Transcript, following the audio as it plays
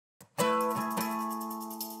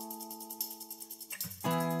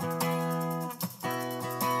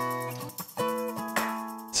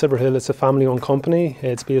Silverhill, it's a family-owned company.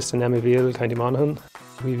 It's based in Emmyvale, County Monaghan.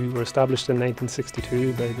 We were established in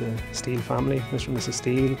 1962 by the Steele family, Mr. and Mrs.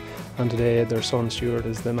 Steele, and today their son Stuart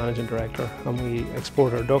is the managing director, and we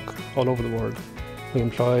export our duck all over the world. We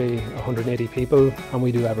employ 180 people and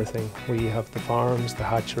we do everything. We have the farms, the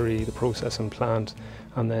hatchery, the processing plant,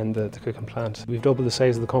 and then the cooking plant. We've doubled the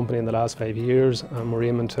size of the company in the last 5 years, and we're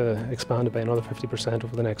aiming to expand it by another 50%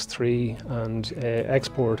 over the next 3, and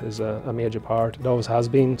export is a major part. It always has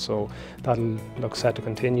been, so that'll look set to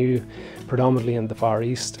continue, predominantly in the Far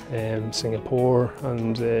East, Singapore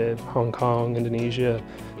and Hong Kong, Indonesia,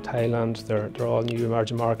 Thailand. They're all new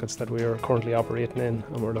emerging markets that we are currently operating in,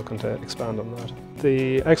 and we're looking to expand on that.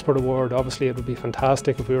 The Export Award, obviously it would be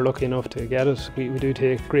fantastic if we were lucky enough to get it. We do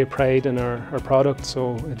take great pride in our product,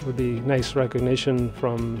 so it would be nice recognition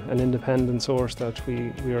from an independent source that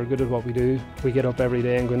we are good at what we do. We get up every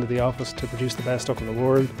day and go into the office to produce the best duck in the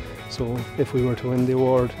world, so if we were to win the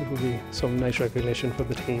award, it would be some nice recognition for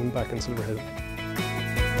the team back in Silverhill.